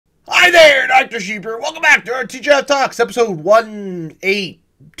Hey there, Dr. Sheeper. Welcome back to our TGIF Talks, episode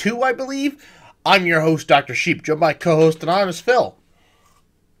 182, I believe. I'm your host, Dr. Sheep, joined by co-host Anonymous Phil.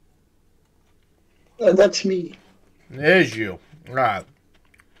 That's me. There's you. All right.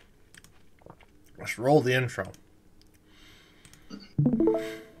 Let's roll the intro.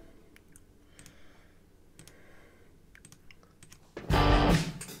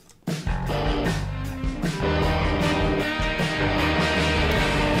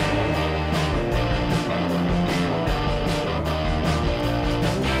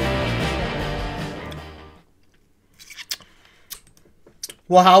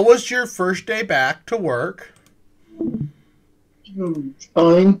 Well, how was your first day back to work? Fine.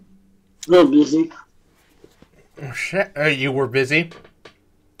 A little busy. Oh, shit. You were busy?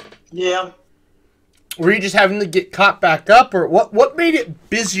 Yeah. Were you just having to get caught back up, or what made it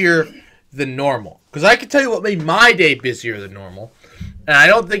busier than normal? Because I can tell you what made my day busier than normal, and I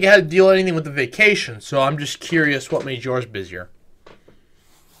don't think it had to deal anything with the vacation, so I'm just curious what made yours busier.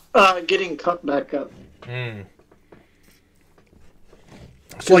 Getting caught back up.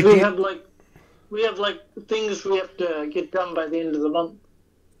 So like we have things we have to get done by the end of the month,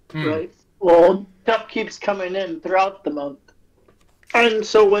 right? Well, stuff keeps coming in throughout the month, and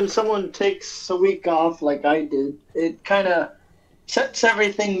so when someone takes a week off, like I did, it kind of sets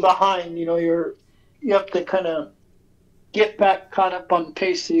everything behind. You know, you have to kind of get back caught up on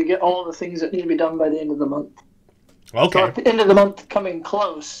pace, so you get all the things that need to be done by the end of the month. Okay. So at the end of the month coming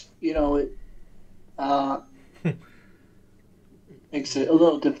close, you know, it makes it a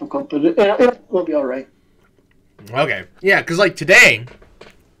little difficult, but it will be all right. Okay. Yeah, because like today,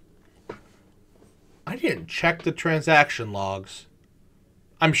 I didn't check the transaction logs.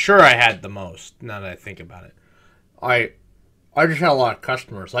 I'm sure I had the most, now that I think about it. I just had a lot of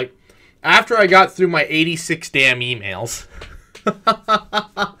customers. Like, after I got through my 86 damn emails,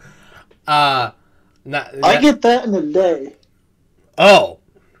 I get that in a day. Oh,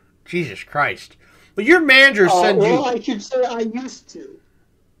 Jesus Christ. But your manager sends you... Well, I should say I used to.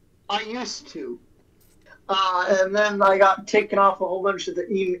 And then I got taken off a whole bunch of the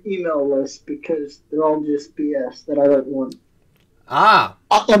email list because they're all just BS that I don't want. Ah.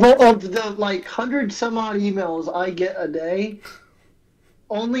 Of the, 100 some odd emails I get a day,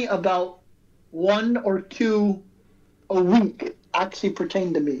 only about 1 or 2 a week actually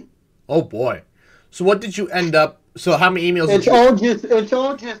pertain to me. Oh, boy. So what did you end up... So how many emails It's all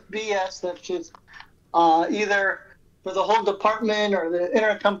just BS that's just either for the whole department or the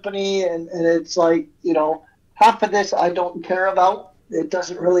intercompany, and it's like, you know, half of this I don't care about. It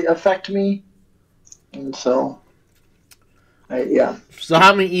doesn't really affect me. And so, yeah. So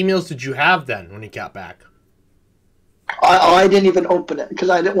how many emails did you have then when you got back? I didn't even open it because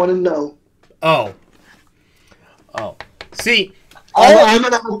I didn't want to know. Oh. See, I'm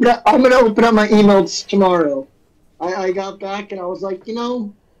gonna open up my emails tomorrow. I got back and I was like, you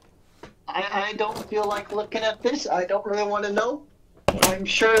know, I don't feel like looking at this. I don't really want to know. I'm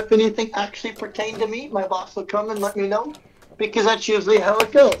sure if anything actually pertained to me, my boss will come and let me know, because that's usually how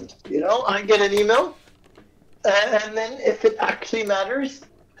it goes. You know, I get an email, and then if it actually matters,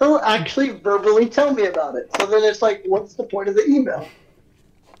 he'll actually verbally tell me about it. So then it's like, what's the point of the email?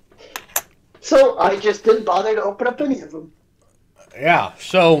 So I just didn't bother to open up any of them. Yeah,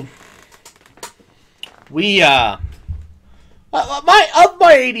 so we of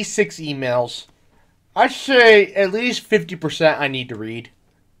my 86 emails, I say at least 50% I need to read.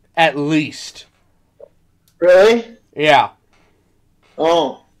 At least. Really? Yeah.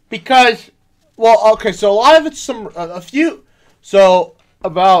 Oh. Because, well, okay, so a lot of it's a few, so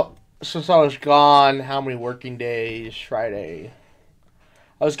since I was gone, how many working days? Friday.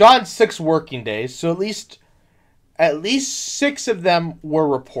 I was gone 6 working days, so at least 6 of them were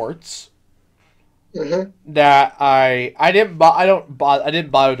reports. Mm-hmm. That I didn't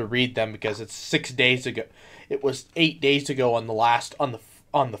bother to read them because it's 6 days ago. It was 8 days ago on the last one.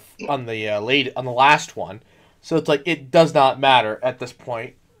 So it's like it does not matter at this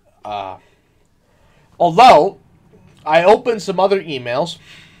point. Although I opened some other emails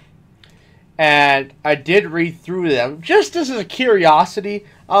and I did read through them just as a curiosity.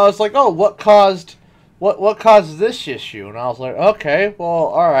 I was like, oh, what caused this issue? And I was like, okay, well,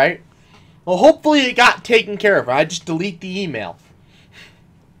 all right. Well, hopefully it got taken care of. I just delete the email.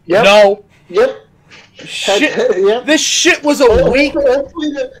 Yep. No. Yep. Shit. Yep. This shit was a week.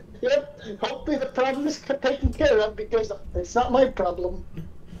 Hopefully the problem is taken care of, because it's not my problem.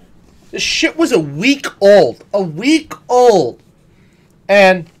 This shit was a week old.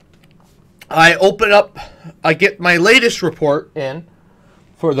 And I get my latest report in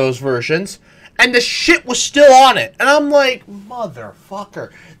for those versions, and the shit was still on it. And I'm like,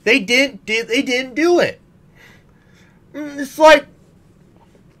 motherfucker, they didn't do it. It's like,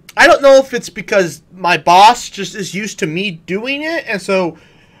 I don't know if it's because my boss just is used to me doing it, and so,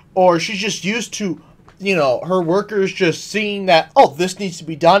 or she's just used to, you know, her workers just seeing that, oh, this needs to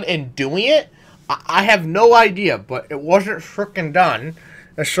be done and doing it. I have no idea, but it wasn't freaking done.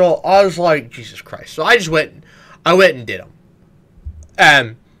 And so I was like, Jesus Christ. So I went and did them.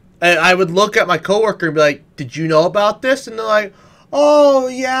 And I would look at my coworker and be like, did you know about this? And they're like, oh,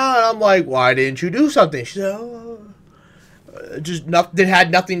 yeah. And I'm like, why didn't you do something? She said, oh, just nothing,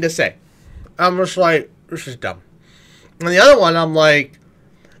 had nothing to say. I'm just like, this is dumb. And the other one, I'm like,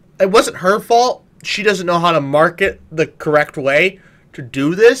 it wasn't her fault. She doesn't know how to market the correct way to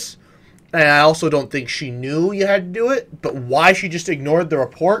do this. And I also don't think she knew you had to do it. But why she just ignored the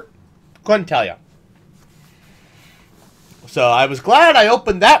report, couldn't tell you. So I was glad I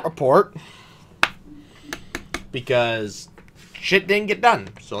opened that report. Because shit didn't get done.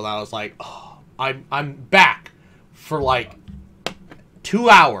 So I was like, oh, I'm back for like 2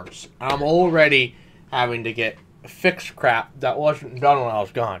 hours. I'm already having to get fixed crap that wasn't done when I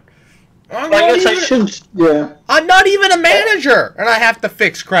was gone. I'm not even a manager, and I have to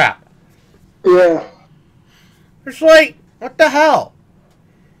fix crap. Yeah. It's like, what the hell?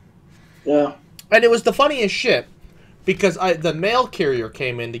 Yeah. And it was the funniest shit, because the mail carrier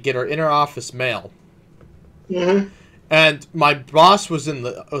came in to get our inter-office mail. Mm-hmm. And my boss was in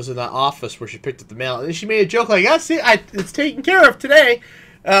that office where she picked up the mail, and she made a joke like, "Yeah, see, it's taken care of today."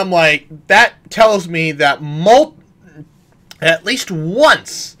 And I'm like, that tells me that at least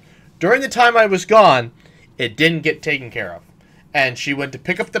once during the time I was gone, it didn't get taken care of. And she went to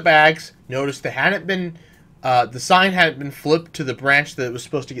pick up the bags, noticed they hadn't been, the sign hadn't been flipped to the branch that it was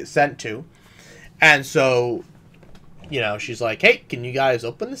supposed to get sent to, and so, you know, she's like, "Hey, can you guys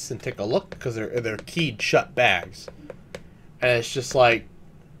open this and take a look, because they're keyed shut bags." And it's just like,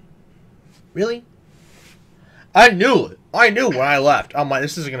 really? I knew it. I knew when I left. I'm like,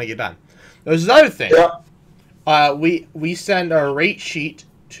 this isn't gonna get done. There's another thing. Yeah. We send our rate sheet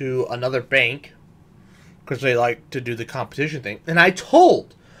to another bank because they like to do the competition thing. And I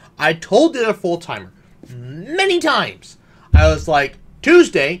told the other full-timer many times. I was like,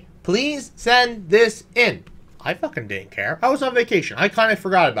 Tuesday, please send this in. I fucking didn't care. I was on vacation. I kind of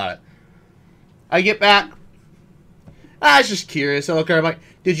forgot about it. I get back. I was just curious. I look at her, I'm like,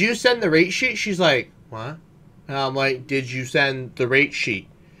 did you send the rate sheet? She's like, what? And I'm like, did you send the rate sheet?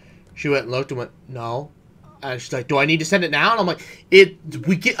 She went and looked and went, no. And she's like, do I need to send it now? And I'm like,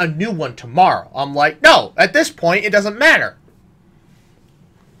 we get a new one tomorrow. I'm like, no, at this point, it doesn't matter.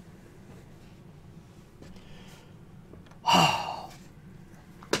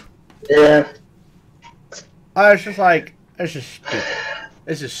 Yeah. I was just like, it's just stupid.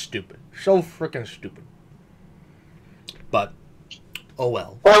 It's just stupid. So freaking stupid. But, oh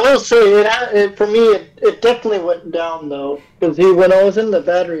well. Well, I will say, for me, it definitely went down, though. Because when I was in the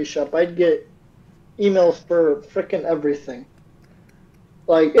battery shop, I'd get emails for freaking everything.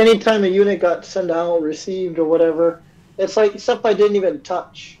 Like, anytime a unit got sent out, received, or whatever, it's like stuff I didn't even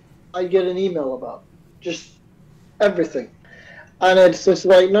touch. I'd get an email about. Just everything. And it's just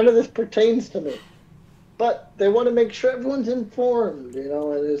like, none of this pertains to me. But they want to make sure everyone's informed, you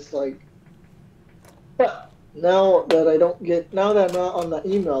know, and it's like, but now that now that I'm not on the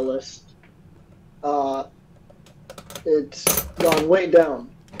email list, it's gone way down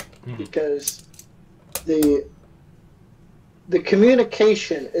because the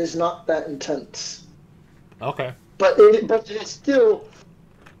communication is not that intense. Okay. But it's still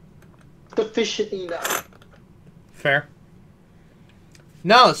sufficient enough. Fair.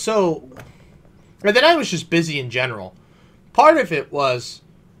 No, so... And then I was just busy in general. Part of it was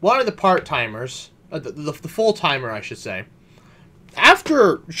one of the part-timers, the full-timer, I should say.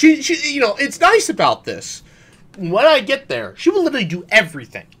 After she, you know, it's nice about this. When I get there, she will literally do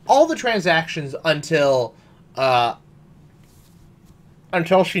everything, all the transactions until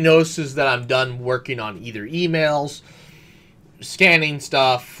she notices that I'm done working on either emails, scanning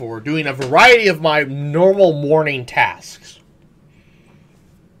stuff, or doing a variety of my normal morning tasks.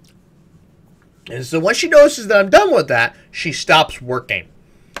 And so when she notices that I'm done with that, she stops working.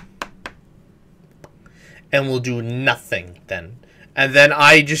 And will do nothing then. And then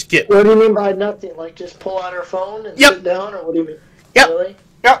I just get... What do you mean by nothing? Like just pull out her phone and sit down? Or what do you mean? Yep. Really?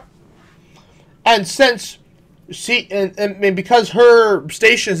 Yep. And since... See, and because her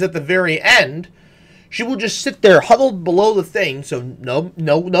station is at the very end, she will just sit there huddled below the thing, so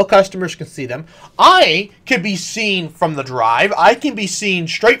no customers can see them. I can be seen from the drive. I can be seen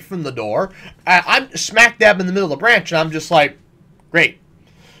straight from the door. I'm smack dab in the middle of the branch, and I'm just like, great.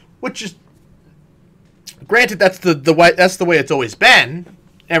 Which is Granted, that's the way it's always been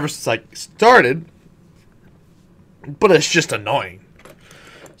ever since I started, but it's just annoying.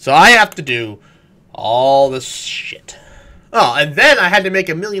 So I have to do all this shit. Oh, and then I had to make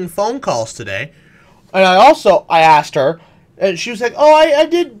 1,000,000 phone calls today. And I asked her, and she was like, "Oh, I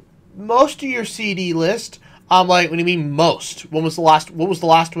did most of your CD list." I'm like, "What do you mean most? What was the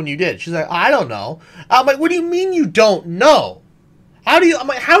last one you did?" She's like, "I don't know." I'm like, "What do you mean you don't know? I'm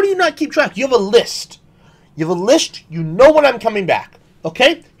like, how do you not keep track? You have a list. You have a list. You know when I'm coming back.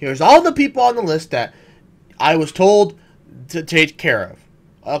 Okay? Here's all the people on the list that I was told to take care of.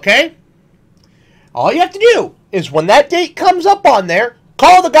 Okay? All you have to do is when that date comes up on there,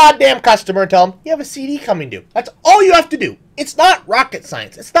 call the goddamn customer and tell them you have a CD coming due. That's all you have to do. It's not rocket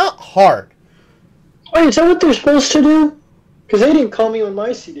science. It's not hard." Wait, is that what they're supposed to do? Because they didn't call me when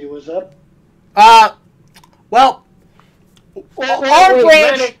my CD was up. Well, our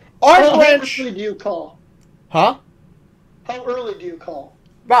branch. How early do you call? Huh? How early do you call?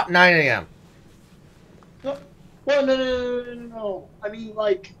 About 9 a.m. No, well, no. I mean,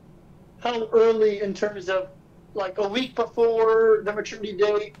 like, how early in terms of, like, a week before the maturity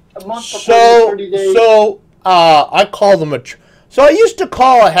date, a month before the maturity date? I call the So I used to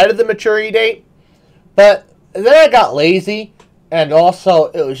call ahead of the maturity date, but then I got lazy, and also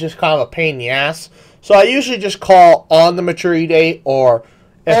it was just kind of a pain in the ass. So I usually just call on the maturity date, or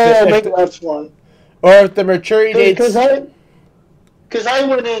maybe that's one. Or if the maturity date. Because I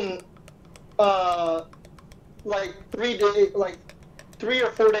went in, like 3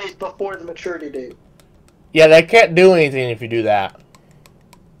 or 4 days before the maturity date. Yeah, they can't do anything if you do that.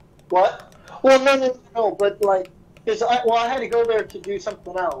 What? Well, no. But like, I had to go there to do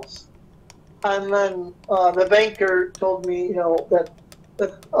something else, and then the banker told me, that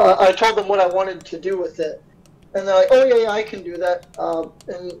I told them what I wanted to do with it, and they're like, "Oh yeah, I can do that,"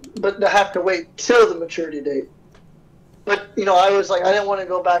 but they have to wait till the maturity date. But I was like, I didn't want to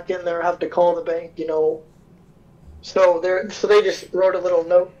go back in there and have to call the bank, So they just wrote a little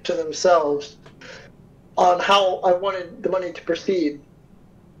note to themselves on how I wanted the money to proceed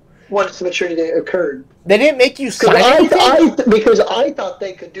once the maturity date occurred. They didn't make you sign anything? Because I thought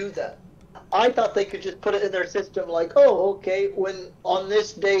they could do that. I thought they could just put it in their system like, "Oh, okay, when on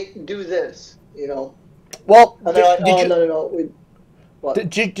this date, do this," Well, and they're like, no. What?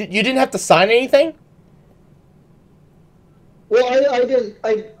 You didn't have to sign anything? Well, I didn't.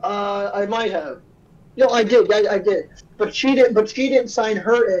 I might have. No, I did. I did. But she didn't. But she didn't sign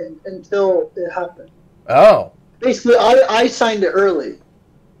her end until it happened. Oh. Basically, I signed it early.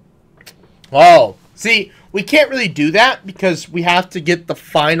 Oh. See, we can't really do that because we have to get the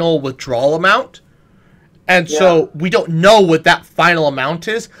final withdrawal amount. And so we don't know what that final amount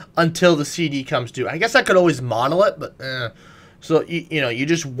is until the CD comes due. I guess I could always model it, but so you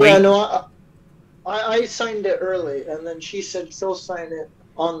just wait. Yeah, no, I signed it early, and then she said she'll sign it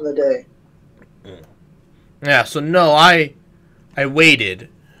on the day. Yeah, so no, I waited.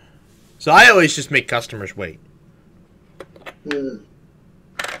 So I always just make customers wait. Do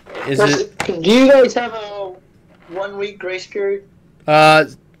you guys have a 1 week grace period?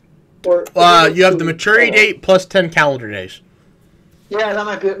 Or you have the maturity date plus 10 calendar days. Yeah, that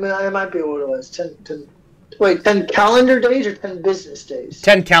might be what it was. 10 calendar days or 10 business days?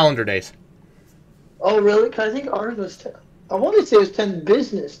 10 calendar days. Oh, really? Because I think ours was 10. I want to say it was 10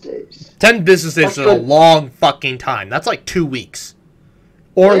 business days. 10 business days is a long fucking time. That's like 2 weeks.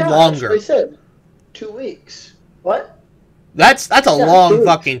 Or longer. That's what I said. 2 weeks. What? That's a long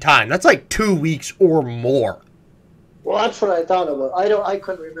fucking time. That's like 2 weeks or more. Well, that's what I thought about. I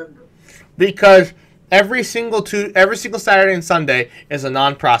couldn't remember. Because every single Saturday and Sunday is a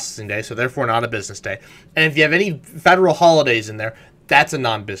non-processing day, so therefore not a business day. And if you have any federal holidays in there, that's a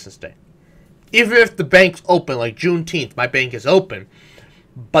non-business day. Even if the bank's open, like Juneteenth, my bank is open,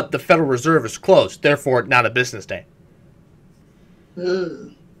 but the Federal Reserve is closed, therefore not a business day.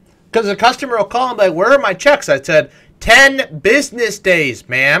 Because the customer will call and be like, "Where are my checks?" I said, 10 business days,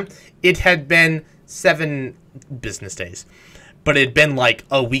 ma'am. It had been 7 business days. But it had been like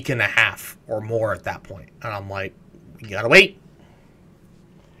a week and a half or more at that point. And I'm like, you gotta wait.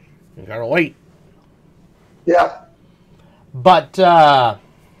 You gotta wait. Yeah. But,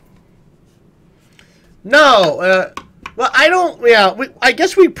 no, well, I don't, I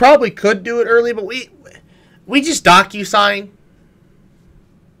guess we probably could do it early, but we just DocuSign.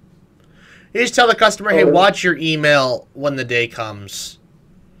 You just tell the customer, "Hey, watch your email when the day comes."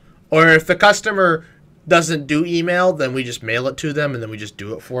 Or if the customer doesn't do email, then we just mail it to them, and then we just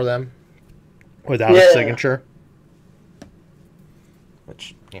do it for them without a signature.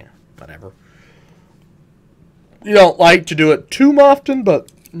 Which, whatever. You don't like to do it too often,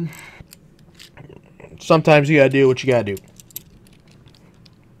 but sometimes you gotta do what you gotta do.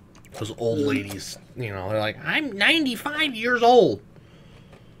 Those old ladies, you know, they're like, I'm 95 years old.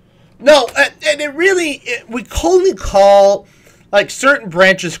 No, and it really, we only call, like, certain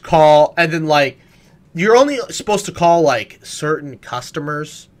branches call, and then, like, you're only supposed to call, like, certain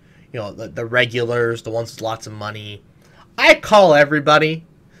customers. You know, the regulars, the ones with lots of money. I call everybody,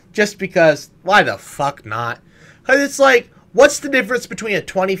 just because, why the fuck not? Because it's like, what's the difference between a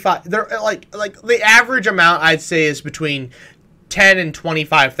 25, they're like the average amount I'd say is between $10,000 and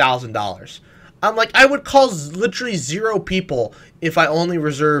 $25,000. I'm like, I would call literally 0 people if I only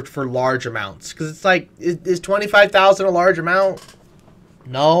reserved for large amounts. Because it's like, is 25,000 a large amount?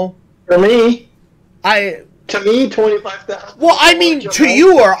 No. For me. To me, 25,000. Well, I mean, to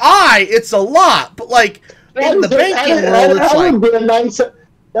you or I, it's a lot. But, like, in the banking world, it's like...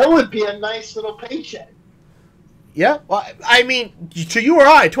 That would be a nice little paycheck. Yeah. Well, I mean, to you or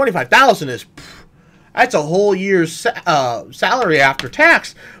I, 25,000 is... That's a whole year's salary after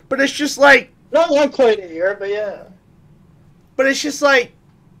tax. But it's just like... Not quite a year, but yeah. But it's just like...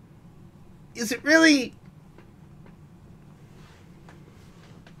 Is it really...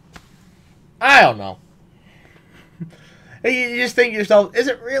 I don't know. You just think to yourself, is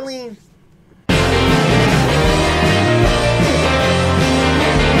it really